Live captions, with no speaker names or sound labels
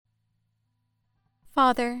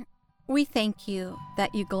Father, we thank you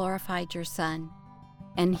that you glorified your Son,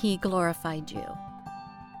 and he glorified you.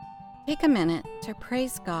 Take a minute to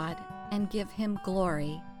praise God and give him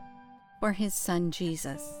glory for his Son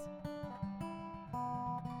Jesus.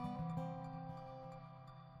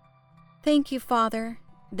 Thank you, Father,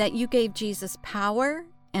 that you gave Jesus power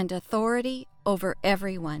and authority over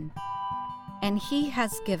everyone, and he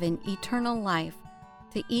has given eternal life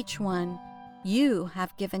to each one you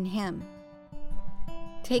have given him.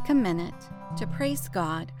 Take a minute to praise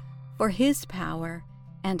God for his power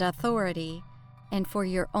and authority and for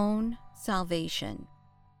your own salvation.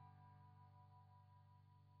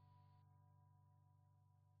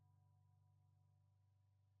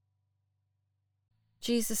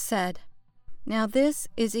 Jesus said, "Now this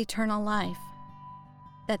is eternal life,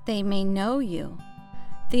 that they may know you,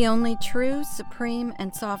 the only true, supreme,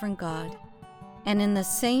 and sovereign God, and in the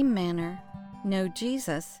same manner know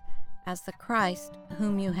Jesus as the Christ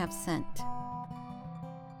whom you have sent."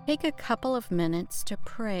 Take a couple of minutes to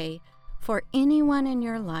pray for anyone in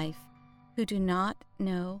your life who do not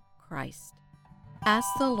know Christ. Ask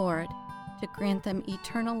the Lord to grant them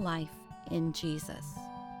eternal life in Jesus.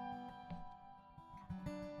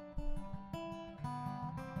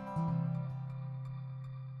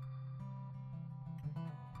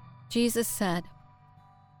 Jesus said,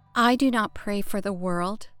 "I do not pray for the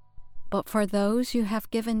world, but for those you have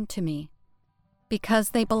given to me, because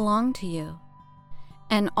they belong to you.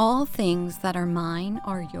 And all things that are mine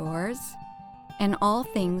are yours, and all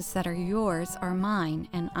things that are yours are mine,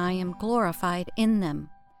 and I am glorified in them.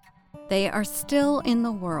 They are still in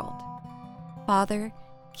the world. Father,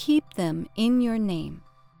 keep them in your name.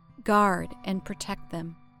 Guard and protect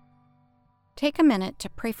them." Take a minute to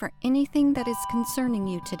pray for anything that is concerning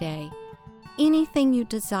you today, anything you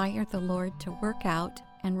desire the Lord to work out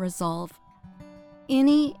and resolve.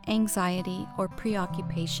 Any anxiety or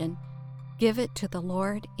preoccupation, give it to the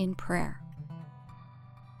Lord in prayer.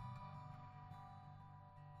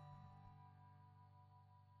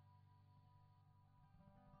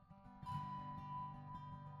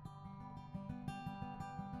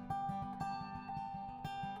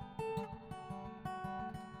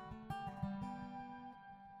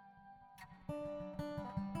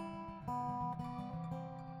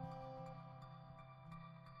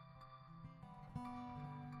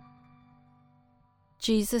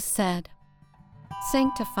 Jesus said,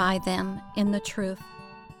 "Sanctify them in the truth.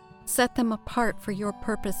 Set them apart for your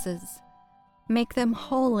purposes. Make them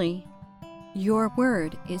holy. Your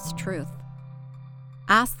word is truth."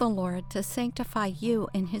 Ask the Lord to sanctify you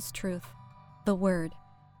in his truth, the word,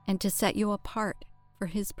 and to set you apart for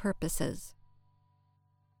his purposes.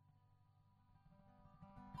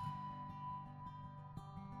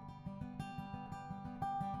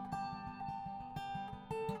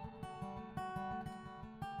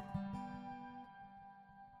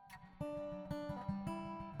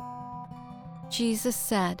 Jesus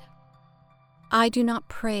said, "I do not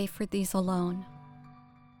pray for these alone,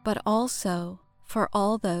 but also for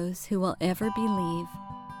all those who will ever believe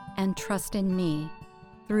and trust in me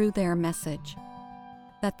through their message,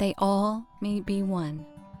 that they all may be one,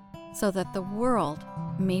 so that the world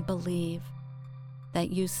may believe that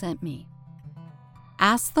you sent me."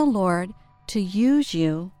 Ask the Lord to use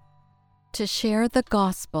you to share the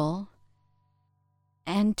gospel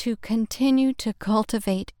and to continue to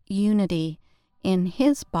cultivate unity in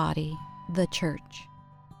his body, the church.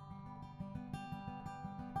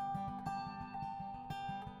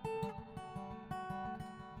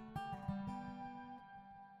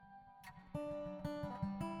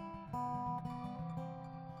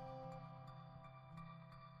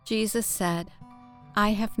 Jesus said,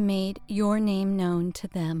 "I have made your name known to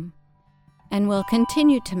them, and will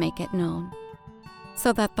continue to make it known,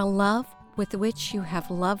 so that the love with which you have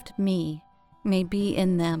loved me may be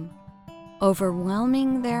in them,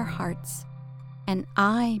 overwhelming their hearts, and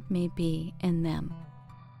I may be in them."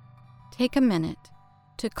 Take a minute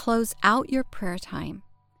to close out your prayer time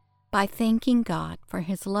by thanking God for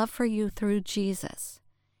his love for you through Jesus,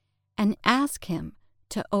 and ask him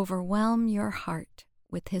to overwhelm your heart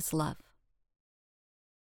with his love.